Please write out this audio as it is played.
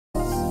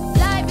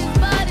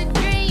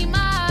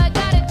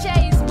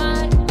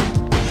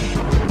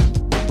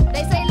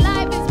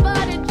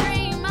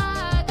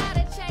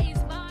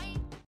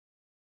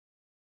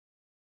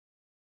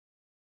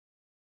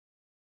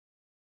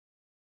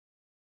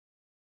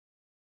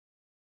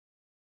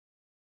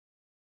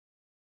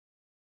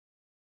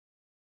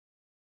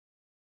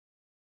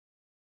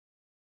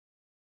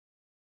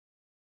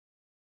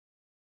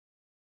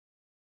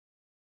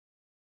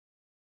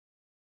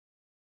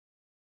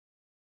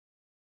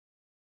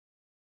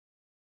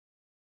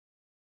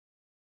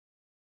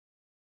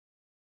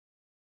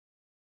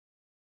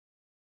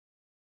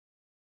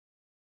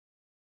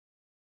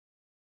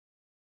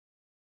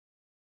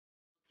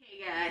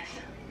Hey guys,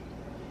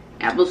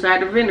 apple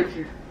cider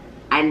vinegar.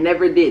 I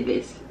never did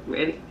this.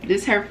 Ready?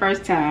 This is her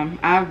first time.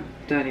 I've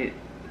done it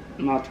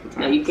multiple times.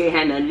 No, you can't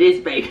have none of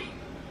this, baby.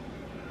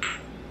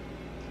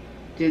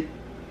 Just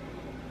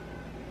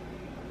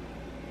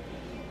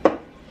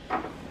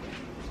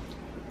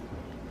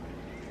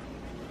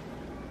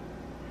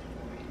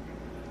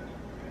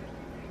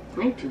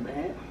ain't too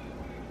bad.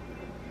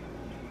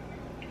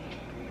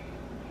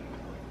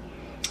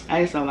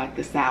 I just don't like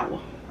the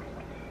sour.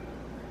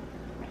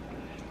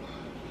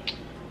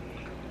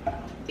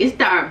 It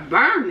started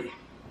burning.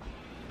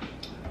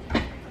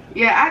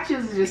 Yeah, I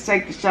choose to just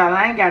take the shot.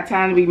 I ain't got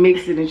time to be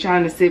mixing and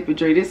trying to sip and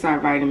drink. This is our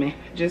vitamin.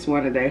 Just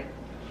one a day.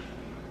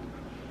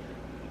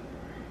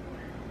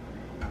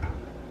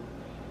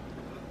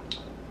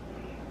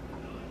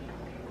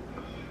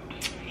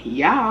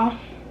 Y'all.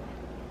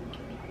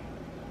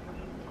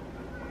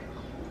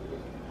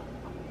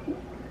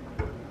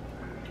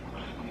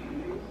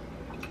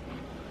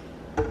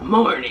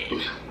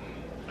 Morning.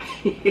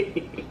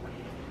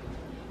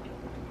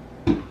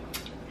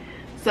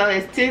 So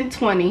it's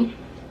 10:20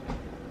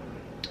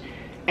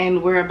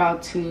 and we're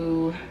about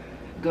to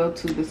go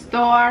to the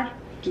store.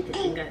 Get this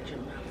thing out your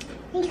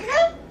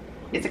mouth.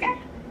 It's okay.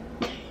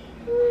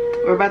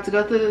 We're about to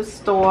go to the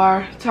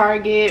store,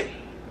 Target.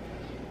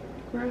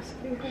 Where else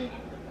did we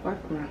go?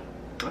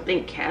 I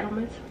think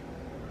Cattleman's.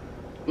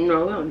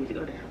 No, we don't need to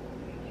go there.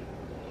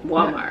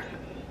 Walmart.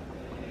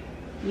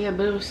 Yeah,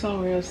 but it was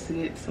somewhere else to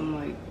get some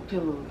like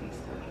pillows and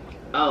stuff.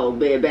 Oh,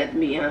 Bed Bath &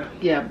 Beyond.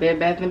 Yeah, Bed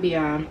Bath &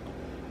 Beyond.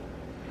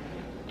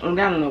 And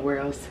I don't know where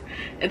else.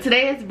 And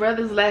today is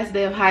brother's last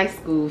day of high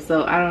school,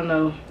 so I don't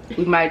know.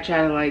 We might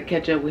try to like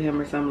catch up with him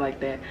or something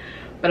like that.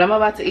 But I'm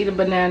about to eat a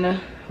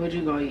banana. What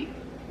you gonna eat?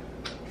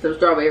 Some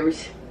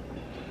strawberries.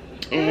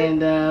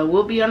 And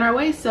we'll be on our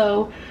way,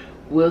 so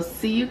we'll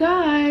see you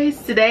guys.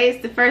 Today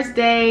is the first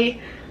day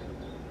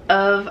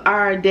of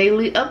our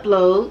daily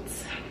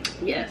uploads.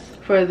 Yes.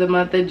 For the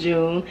month of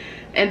June.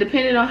 And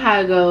depending on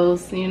how it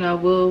goes, you know,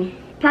 we'll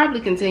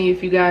probably continue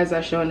if you guys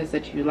are showing us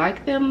that you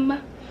like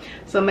them.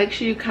 So make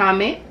sure you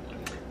comment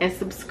and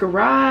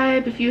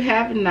subscribe if you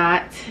have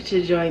not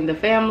to join the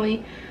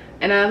family.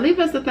 And leave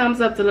us a thumbs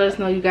up to let us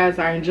know you guys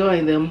are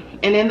enjoying them.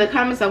 And in the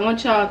comments, I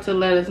want y'all to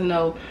let us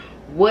know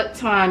what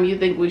time you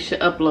think we should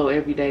upload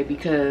every day,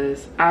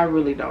 because I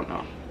really don't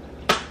know.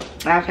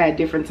 I've had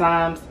different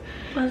times.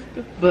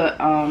 But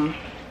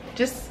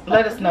just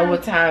let us know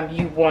what time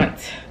you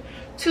want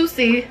to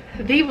see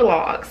the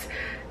vlogs.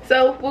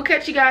 So we'll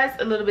catch you guys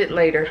a little bit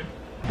later.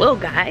 Well,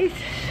 guys,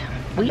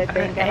 we are But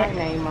they ain't got our at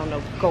name on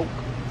no Coke.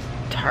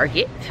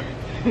 Target.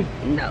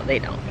 No, they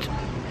don't.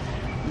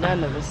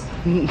 None of us.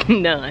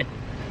 None.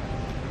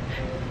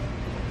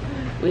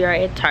 We are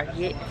at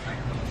Target.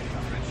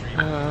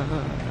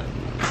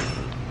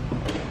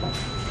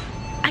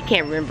 I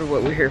can't remember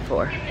what we're here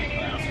for.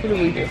 What are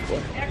we here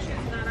for?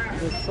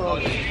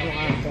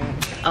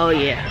 Oh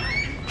yeah,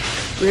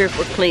 we're here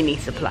for cleaning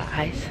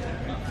supplies.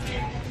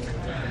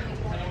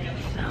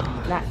 So.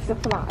 Not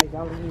supplies,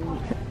 only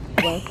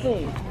one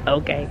thing.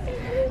 Okay,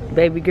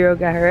 baby girl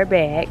got her a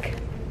bag.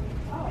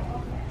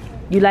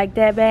 You like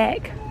that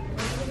bag?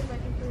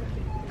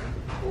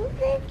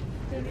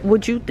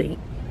 What you think?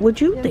 What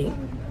you think?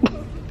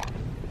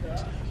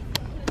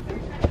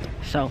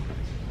 So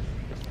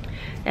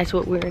that's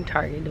what we're in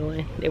Target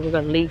doing. Then we're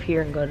gonna leave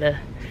here and go to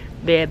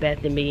Bed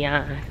Bath &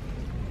 Beyond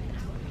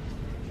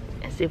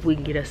and see if we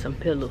can get us some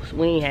pillows.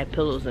 We ain't had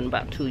pillows in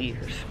about 2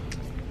 years.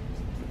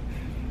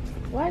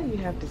 Why do you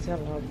have to tell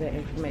all that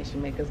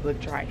information, make us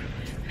look trite?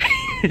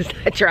 Is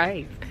that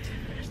right?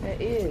 It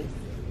is.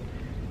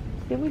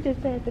 Did we just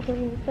say the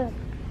cleaning stuff?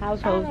 I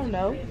Household, don't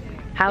know.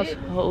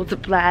 household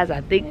supplies,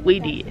 I think we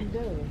did.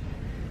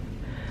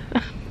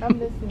 I'm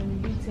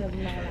listening to you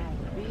telling all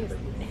our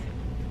business.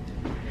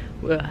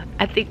 Well,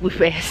 I think we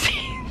fast.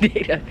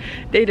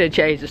 they done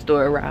changed the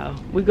store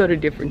around. We go to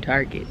different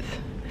Targets.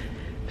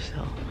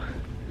 So,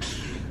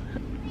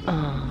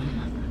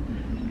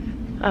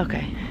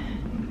 okay.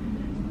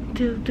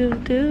 They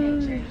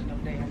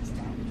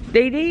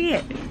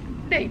did.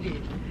 They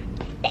did.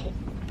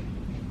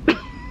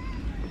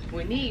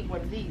 We need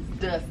one of these,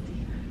 Dusty.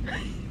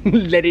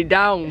 Let it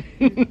down.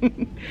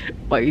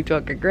 Why you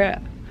talking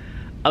crap?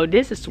 Oh,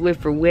 this is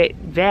Swift for wet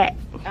vac.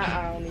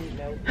 I don't even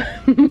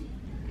know.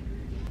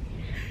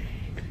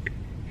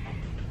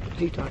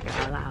 You talking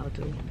out loud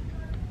too.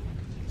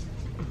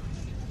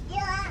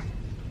 Yeah.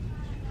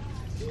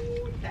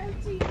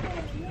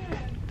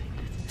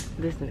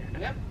 Listen.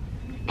 Yep.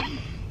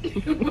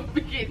 We'll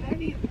be getting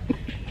that either.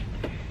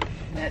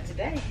 Not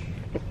today.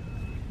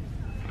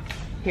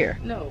 Here.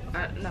 No.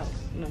 No.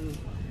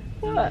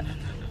 What? No.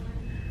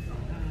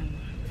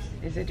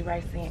 Is it the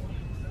right scent?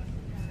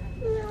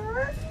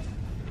 No.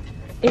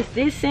 Is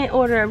this scent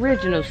or the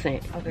original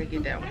scent? Okay,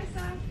 get that one.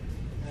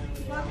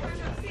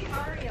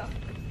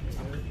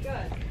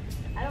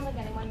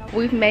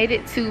 We've made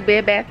it to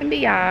Bed Bath &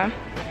 Beyond.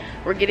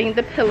 We're getting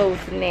the pillows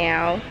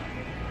now.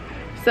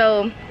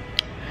 So,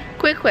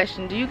 quick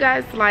question. Do you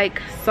guys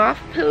like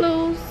soft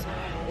pillows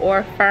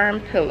or firm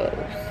pillows?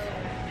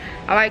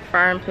 I like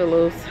firm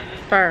pillows.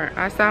 Firm.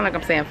 I sound like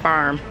I'm saying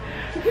farm.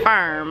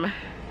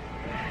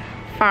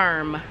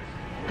 Firm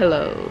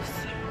pillows.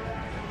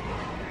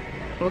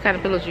 What kind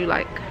of pillows you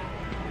like?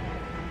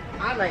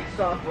 I like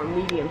soft or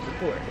medium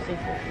support.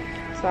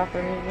 Soft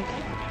or medium?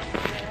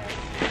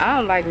 I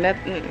don't like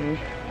nothing.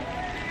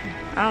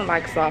 I don't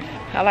like soft.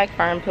 I like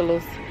firm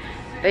pillows.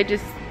 They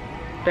just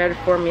better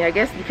for me. I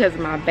guess because of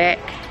my back.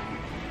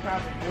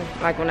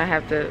 Probably. Like when I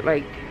have to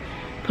like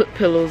put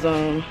pillows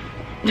on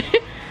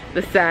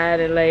the side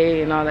and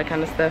lay and all that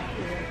kind of stuff.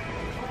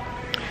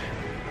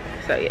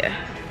 So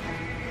yeah.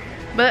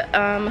 But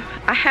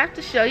I have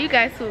to show you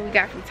guys what we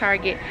got from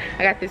Target.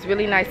 I got this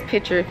really nice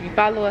picture. If you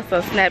follow us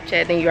on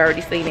Snapchat, then you already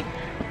seen it.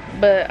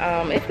 But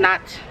if not,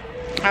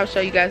 I'll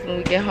show you guys when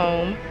we get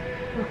home.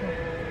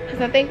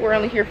 Because I think we're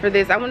only here for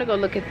this. I want to go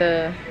look at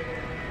the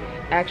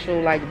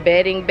actual like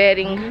bedding.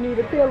 You need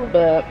a pillow.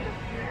 But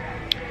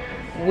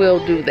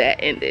we'll do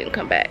that and then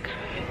come back.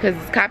 Because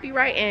it's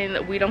copyright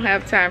and we don't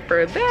have time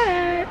for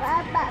that.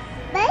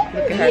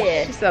 Look at her.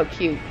 Yeah. She's so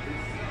cute.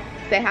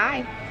 Say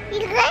hi.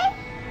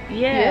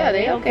 Yeah,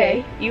 they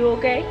okay. You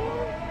okay?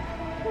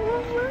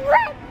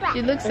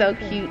 She looks so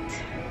cute.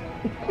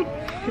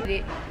 Get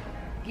it.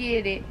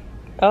 Get it.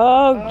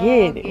 Oh,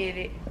 Get get it.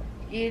 it.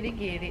 Get it.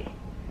 Get it.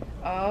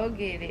 Oh,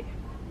 get it.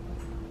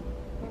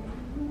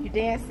 You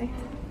dancing?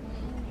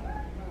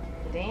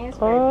 Dance,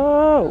 baby.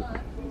 Oh.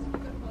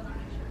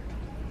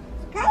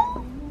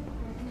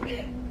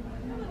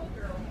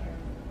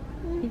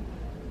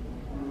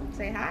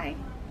 Say hi.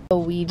 So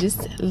we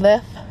just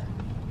left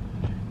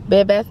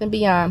Bed Bath &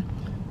 Beyond.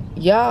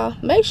 Y'all,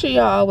 make sure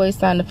y'all always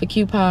sign up for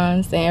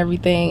coupons and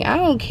everything. I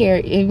don't care,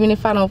 even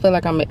if I don't feel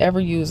like I'm gonna ever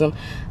use them.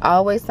 I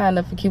always sign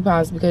up for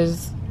coupons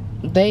because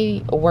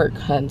they work,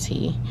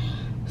 hunty.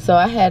 So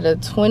I had a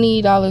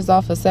 $20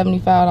 off of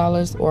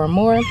 $75 or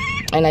more,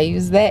 and I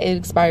used that. It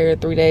expired in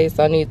 3 days,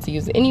 so I needed to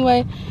use it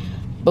anyway.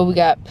 But we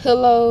got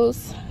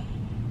pillows,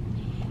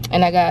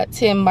 and I got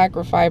 10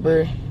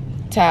 microfiber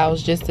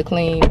towels just to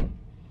clean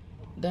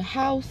the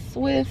house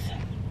with.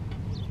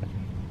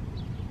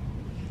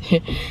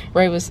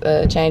 Ray was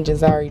changing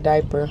Zari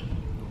diaper.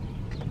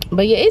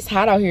 But yeah, it's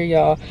hot out here,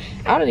 y'all.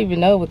 I don't even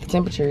know what the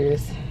temperature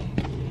is,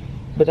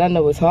 but I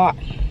know it's hot.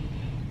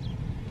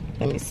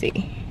 Let me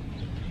see.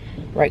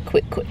 Right,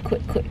 quick. Look,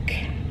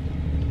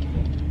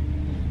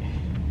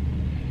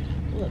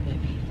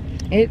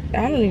 baby.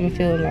 I don't even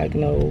feel like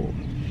no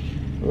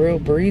real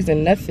breeze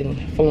and nothing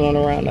flowing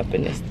around up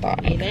in this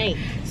thing. It ain't.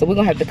 So we're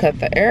gonna have to cut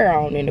the air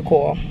on in the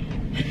car.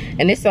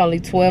 And it's only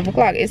 12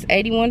 o'clock. It's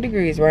 81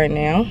 degrees right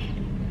now.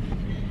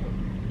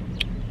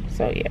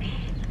 So yeah,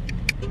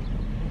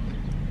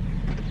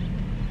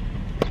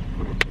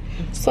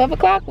 12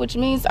 o'clock, which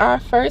means our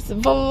first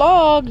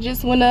vlog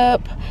just went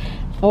up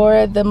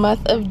for the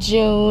month of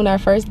June, our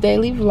first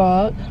daily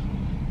vlog.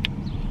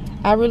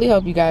 I really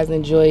hope you guys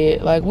enjoy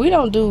it. Like, we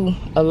don't do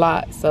a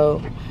lot,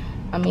 so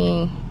I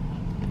mean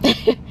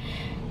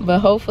but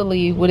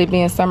hopefully with it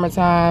being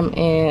summertime,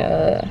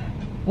 and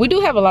we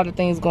do have a lot of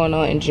things going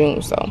on in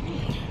June, so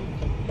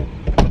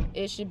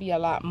it should be a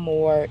lot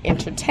more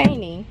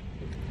entertaining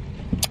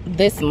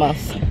this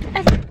month.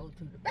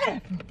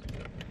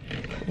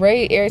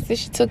 Ray, ever since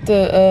she took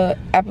the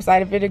apple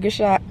cider vinegar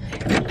shot,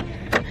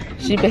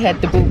 she been had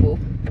the boo-boo.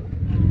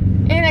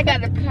 And I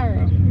got a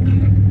curl.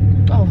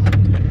 Oh.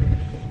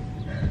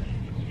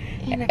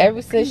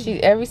 Ever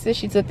since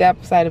she took the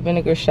apple cider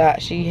vinegar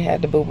shot, she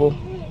had the boo-boo.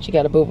 She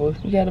got a boo-boo.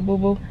 You got a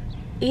boo-boo?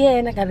 Yeah,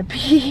 and I got to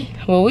pee.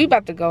 Well, we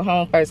about to go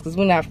home first because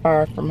we're not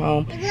far from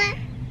home.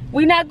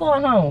 We not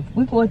going home.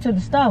 We going to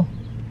the store.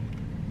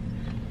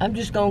 I'm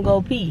just gonna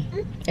go pee.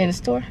 In the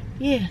store?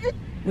 Yeah.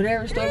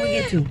 Whatever store we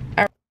get to.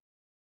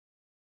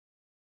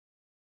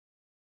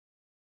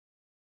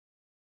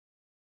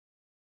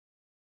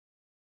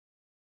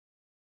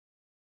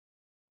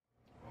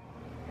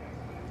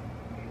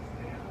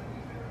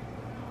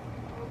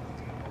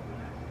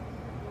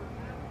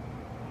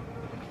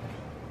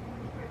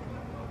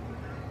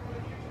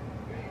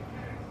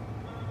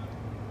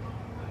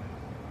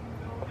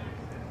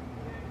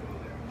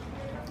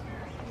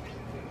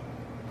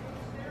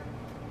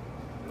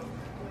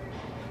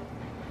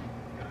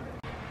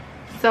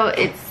 So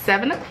it's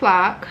 7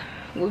 o'clock.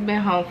 We've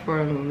been home for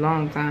a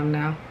long time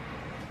now.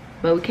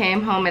 But we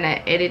came home and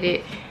I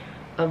edited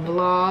a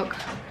vlog.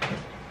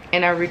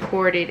 And I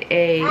recorded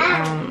a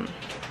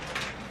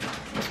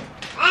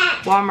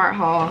Walmart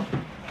haul.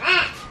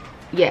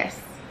 Yes.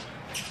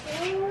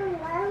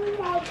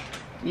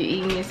 You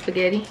eating your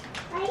spaghetti?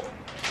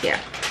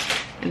 Yeah.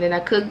 And then I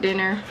cooked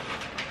dinner.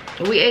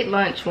 We ate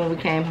lunch when we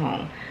came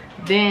home.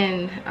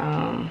 Then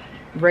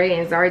Ray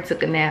and Zari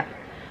took a nap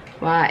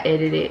while I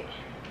edited.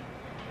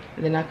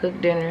 And then I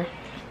cooked dinner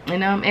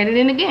and I'm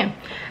editing again.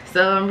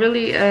 So I'm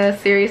really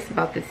serious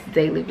about this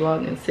daily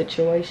vlogging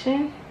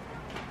situation.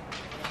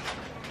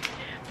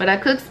 But I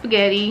cooked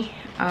spaghetti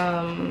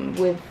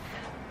with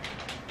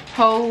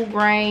whole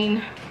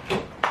grain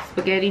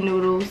spaghetti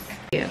noodles.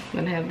 Yeah, I'm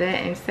gonna have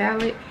that and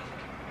salad.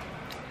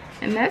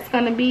 And that's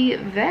gonna be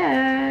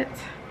that.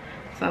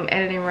 So I'm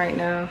editing right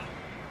now.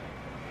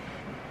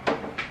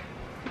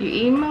 You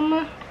eating,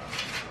 mama?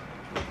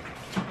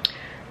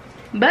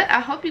 But I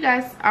hope you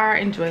guys are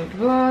enjoying the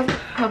vlog.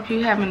 Hope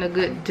you're having a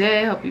good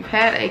day. Hope you've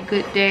had a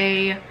good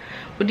day.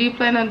 What do you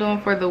plan on doing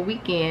for the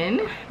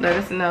weekend? Let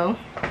us know.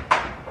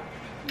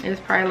 There's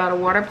probably a lot of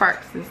water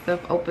parks and stuff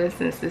open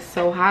since it's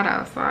so hot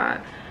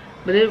outside.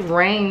 But it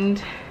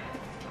rained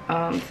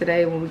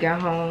today when we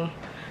got home.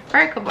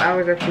 Probably a couple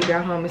hours after we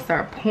got home, it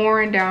started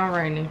pouring down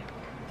raining.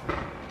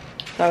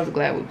 So I was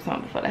glad we was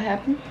home before that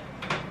happened.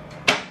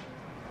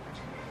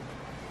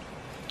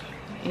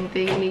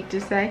 Anything you need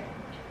to say?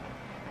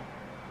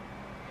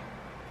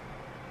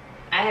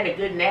 I had a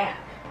good nap.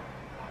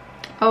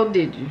 Oh,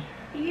 did you?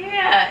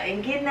 Yeah,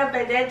 and getting up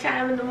at that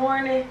time in the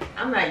morning,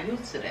 I'm not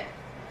used to that.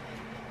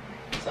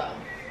 So.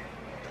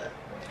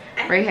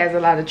 Ray has a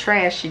lot of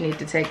trash she need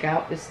to take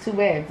out. There's 2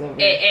 bags over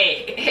there.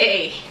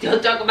 Hey,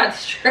 don't talk about the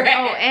trash.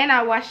 Oh, and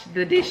I washed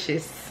the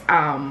dishes,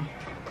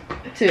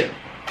 too.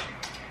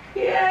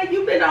 Yeah,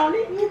 you've been on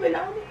it. You've been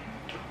on it.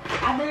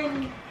 I've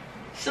been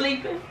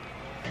sleeping.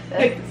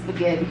 That's the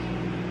spaghetti.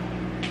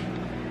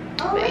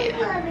 Oh,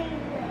 Man.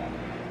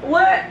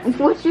 What?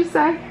 What you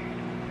say?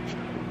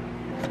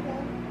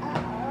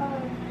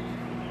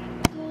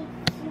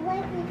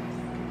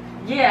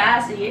 Yeah,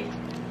 I see it.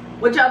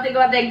 What y'all think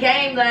about that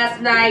game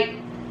last night?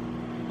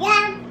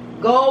 Yeah.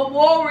 Go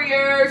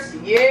Warriors!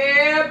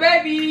 Yeah,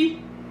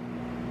 baby!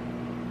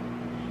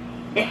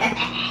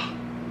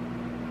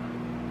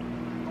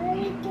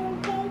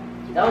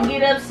 Don't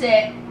get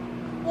upset.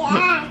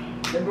 Yeah.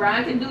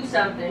 LeBron can do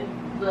something,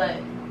 but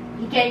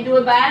he can't do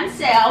it by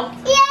himself.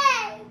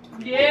 Yeah.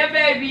 Yeah,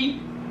 baby!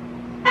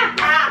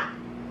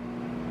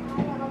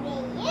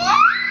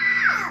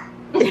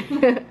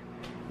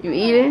 You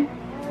eating?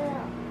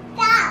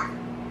 Yeah.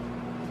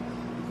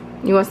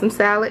 You want some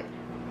salad?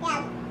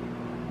 Yeah.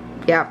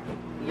 Yep.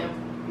 Yep,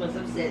 what's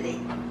up, silly?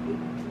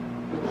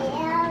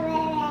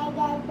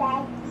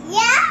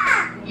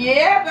 Yeah.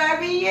 Yeah,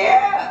 baby,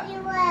 yeah! You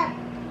are.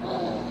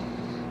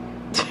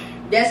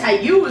 That's how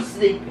you was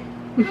sleeping.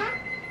 Huh?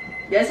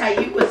 That's how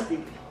you was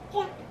sleeping.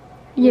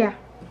 Yeah.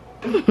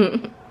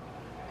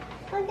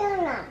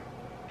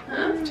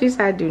 Huh? She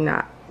said I do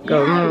not.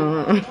 Go.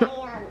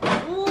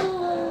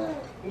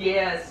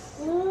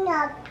 Yes.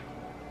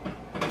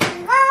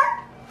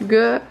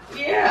 Good.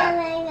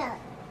 Yeah.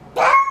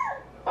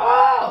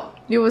 Oh!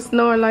 You was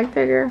snoring like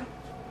that, girl?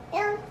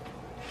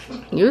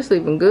 You was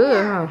sleeping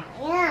good, huh?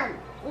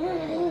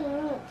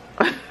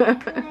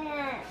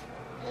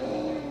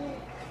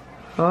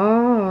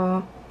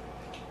 Oh.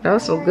 That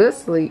was some good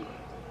sleep.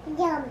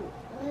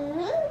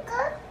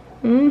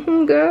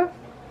 Mm-hmm, girl.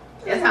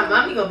 That's how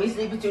mommy gonna be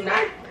sleeping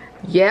tonight.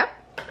 Yep.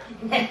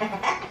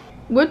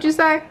 What'd you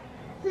say?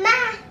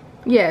 Ma,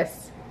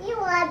 Yes. you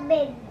are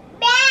big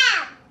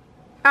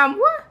bad.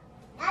 What?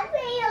 I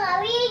feel you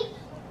are weak.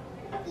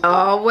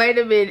 Oh, wait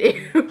a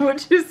minute.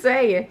 What you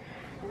saying?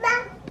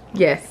 Ma,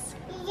 Yes.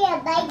 yeah,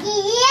 baby,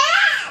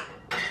 yeah.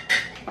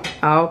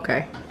 Oh,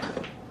 okay.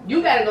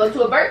 You gotta go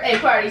to a birthday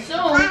party soon.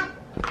 Ma,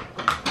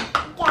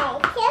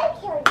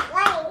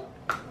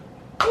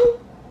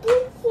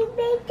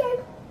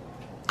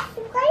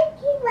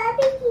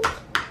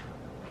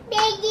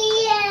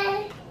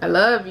 I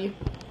love you.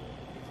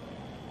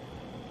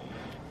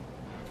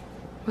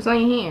 What's on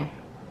your hand?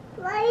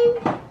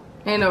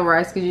 Ain't no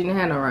rice because you didn't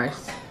have no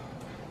rice.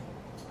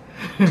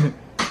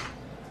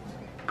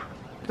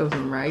 Throw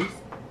some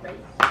rice.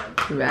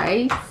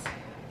 Rice.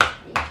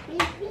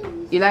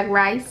 You like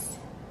rice?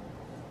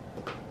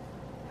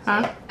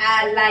 Huh?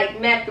 I like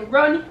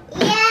macaroni.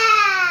 Yeah.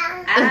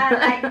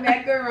 I like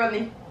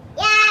macaroni.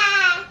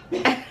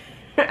 Yeah.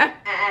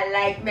 I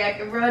like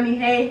macaroni.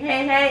 Hey,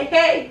 hey, hey,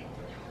 hey.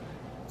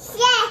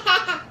 Yeah.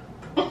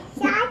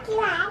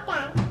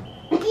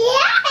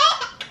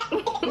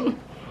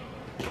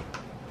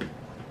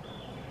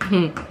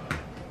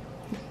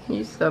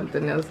 You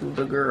something else,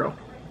 little girl.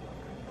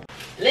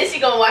 Lissy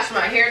gonna wash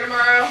my hair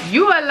tomorrow.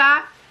 You a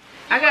lie.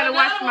 I gotta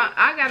wanna wash know?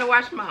 I gotta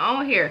wash my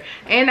own hair,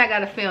 and I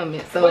gotta film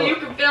it. So Well, you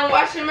can film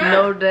washing mine.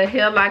 no, the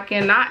hell I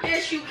cannot.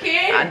 Yes, you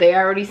can. They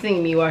already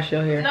seen me wash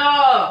your hair.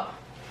 No.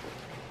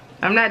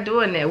 I'm not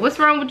doing that. What's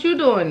wrong with you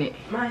doing it?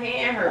 My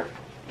hand hurt.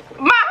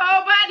 My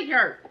whole body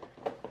hurt.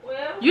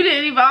 Well, You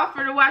didn't even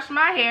offer to wash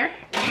my hair.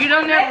 You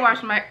don't never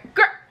wash my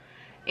girl.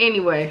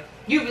 Anyway,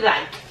 you be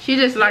like, she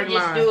just like you're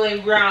just mine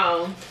doing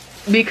wrong.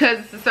 because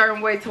it's a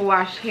certain way to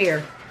wash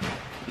hair.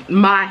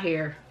 My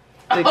hair,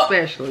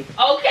 especially.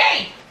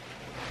 Okay.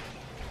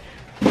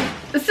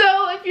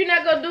 So if you're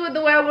not gonna do it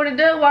the way I would have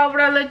done, why would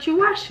I let you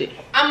wash it?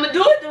 I'm gonna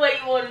do it the way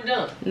you want it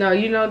done. No,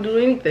 you don't do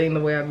anything the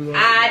way I be wanting.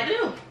 I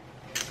do.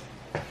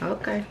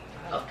 Okay.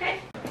 Okay.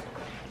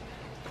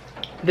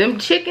 Them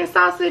chicken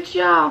sausage,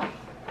 y'all.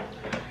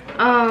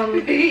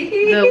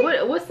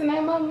 What's the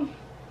name of them?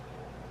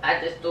 I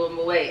just threw them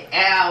away.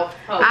 Ow.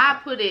 Oh. I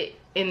put it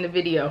in the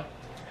video.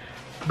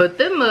 But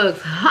them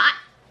mugs hot.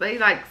 They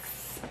like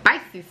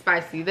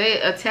spicy. They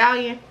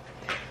Italian.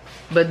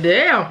 But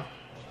damn.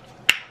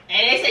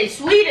 And they say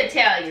sweet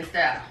Italian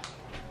style.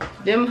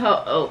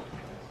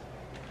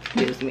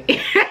 Excuse me.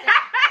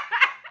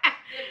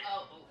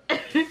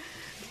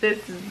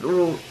 This is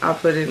what I'll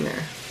put in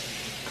there.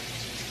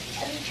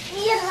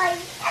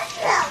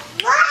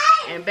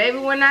 And baby,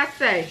 when I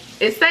say,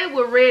 it say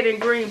with red and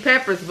green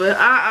peppers, but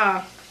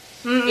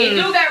It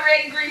do got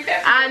red and green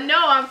peppers. I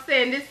know, I'm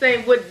saying this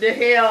ain't what the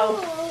hell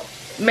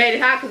made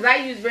it hot, because I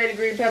use red and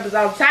green peppers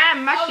all the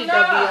time. My shit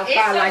don't be on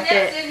fire like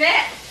that. In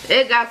that.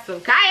 It got some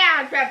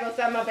cayenne pepper or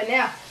something up in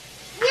there.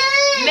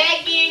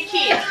 Maggie and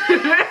Kid.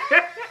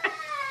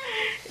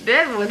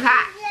 That was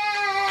hot.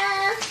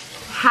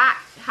 Hot.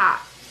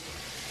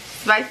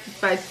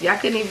 Spicy. I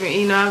couldn't even,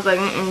 you know, I was like,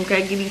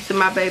 can't give these to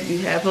my baby.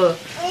 Have her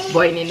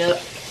boiling up.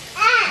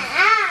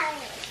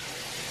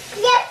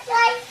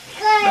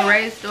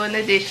 Ray's doing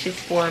the dishes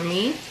for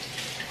me.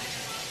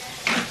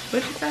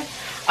 What you say?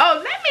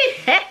 Oh, let me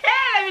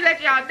let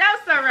y'all know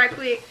something right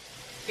quick.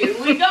 Here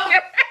we go.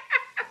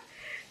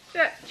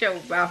 Shut your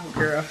mouth,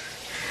 girl.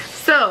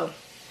 So,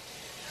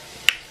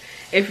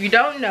 if you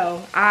don't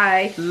know,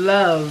 I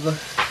love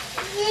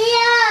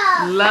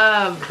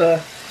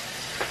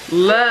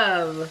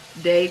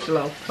Dave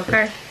Loaf,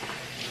 okay?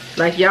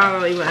 Like, y'all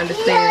don't even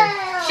understand.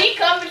 She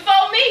come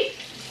before me.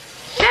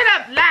 Shut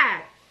up,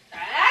 lie.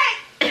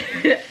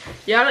 Alright.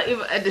 Y'all don't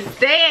even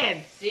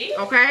understand. See?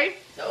 Okay?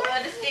 Don't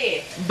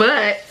understand.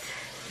 But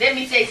Let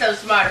me say something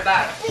smart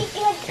about it.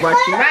 watch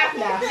your mouth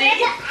now.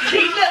 See?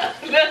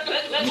 Look.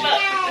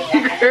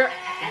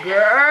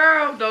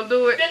 Girl, don't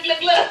do it.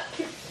 Look.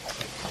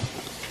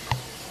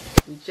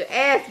 Get your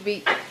ass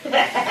beat.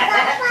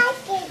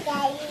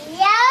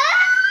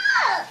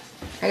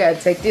 I gotta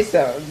take this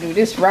out and do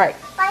this right.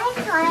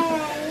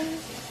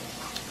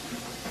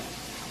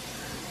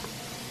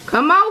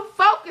 Come on,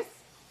 focus.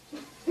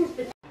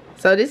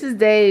 So this is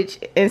Dage's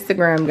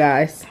Instagram,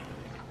 guys.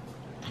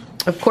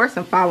 Of course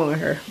I'm following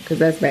her because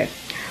that's bad.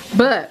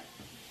 But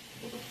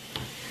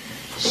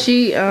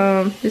she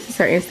this is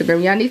her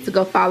Instagram. Y'all need to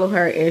go follow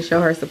her and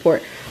show her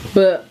support.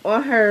 But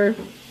on her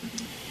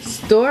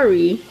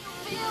story,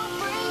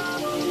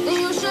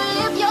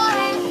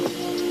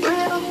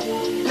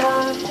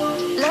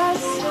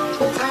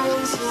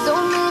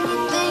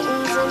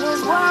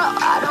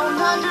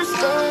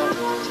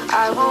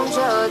 I won't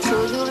judge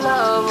who you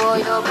love or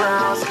your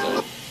brown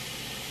skin.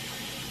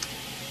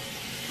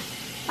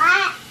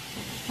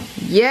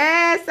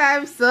 yes,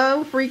 I'm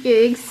so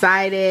freaking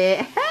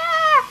excited.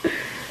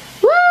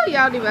 Woo,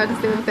 y'all don't even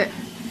understand what that.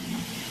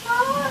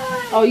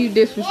 Oh, you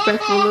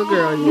disrespectful little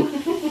girl, you.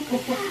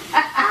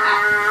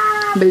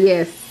 But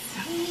yes.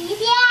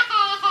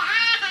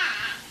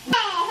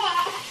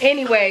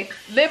 Anyway,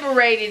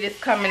 Liberated is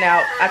coming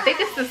out. I think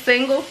it's the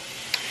single.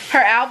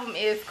 Her album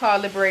is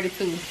called Liberated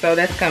too, so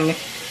that's coming.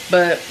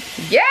 But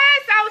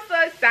yes, I was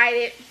so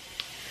excited.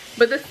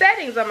 But the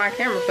settings on my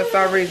camera for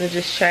some reason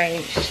just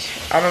changed.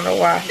 I don't know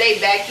why. They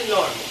back to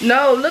normal.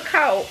 No, look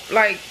how,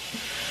 like,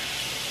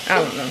 I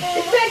don't know.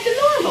 It's back to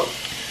normal.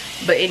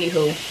 But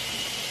anywho,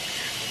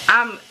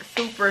 I'm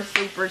super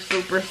duper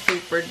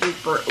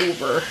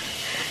uber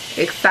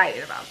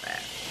excited about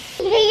that.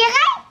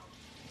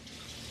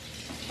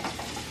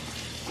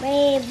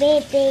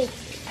 Baby.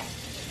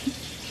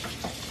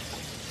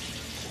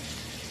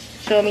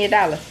 Show me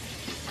 $1.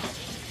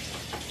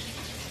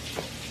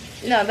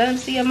 No, let them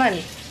see your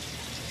money.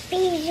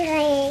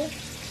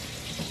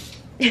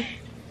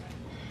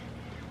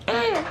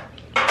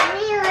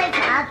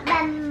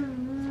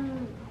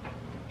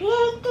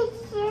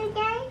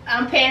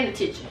 I'm paying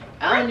attention.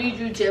 I don't need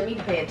you to tell me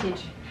to pay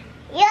attention.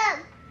 Yeah.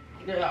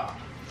 Yeah.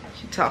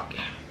 She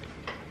talking.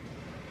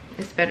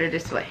 It's better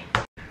this way.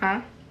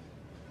 Huh?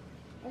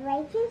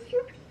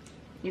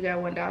 You got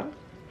 $1?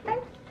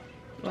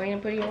 Why you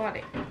didn't put it in your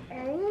wallet?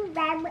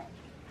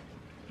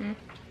 Hmm?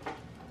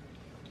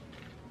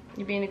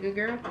 You being a good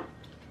girl?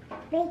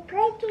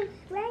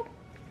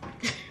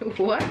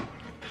 What?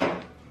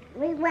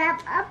 Well,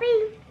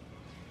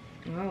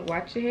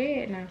 watch your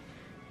head now.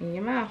 In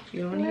your mouth.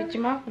 You don't want to hit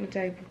your mouth on the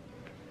table.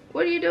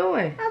 What are you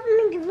doing?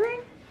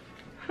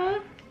 Huh?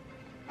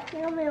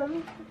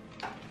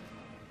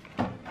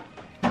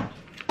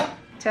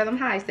 Tell them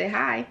hi. Say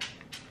hi.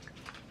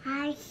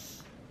 Hi.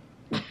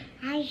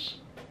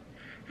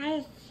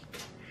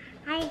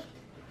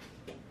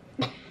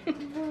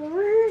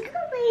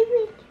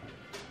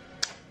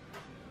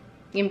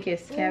 Give me a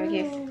kiss. Can I have a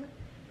kiss?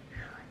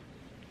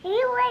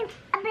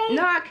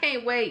 No, I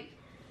can't wait.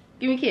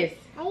 Give me a kiss.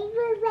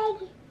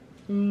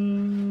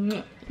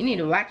 You need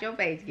to watch your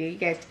face, girl. You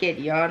got scared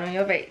y'all on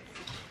your face.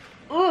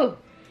 Ooh,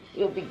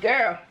 you'll be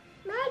girl.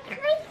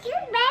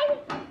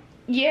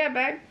 Yeah,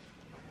 babe.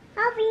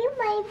 I'll be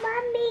my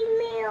mommy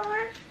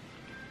mirror.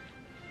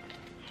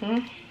 Hmm?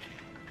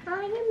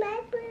 Are you my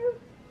boo?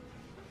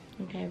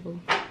 Okay, boo.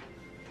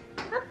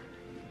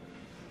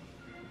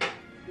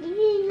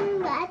 You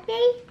got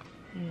me?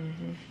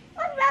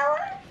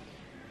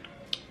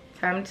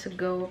 Time to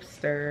go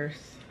upstairs.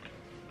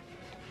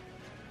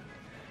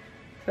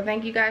 So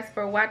thank you guys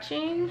for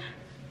watching.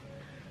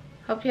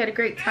 Hope you had a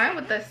great time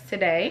with us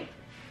today.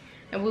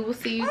 And we will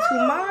see you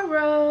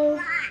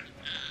tomorrow.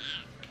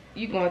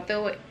 You going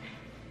through it.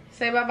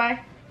 Say bye-bye.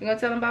 You gonna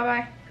tell them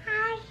bye-bye?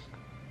 Hi.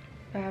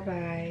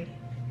 Bye-bye.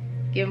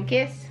 Give him a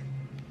kiss.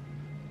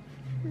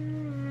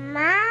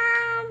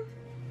 Mom.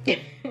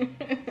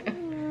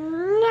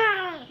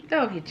 No.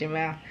 Don't hit your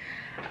mouth.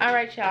 All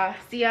right, y'all.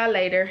 See y'all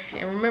later.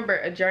 And remember,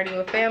 a journey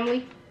with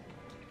family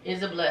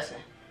Is a blessing.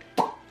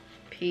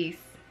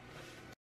 Peace.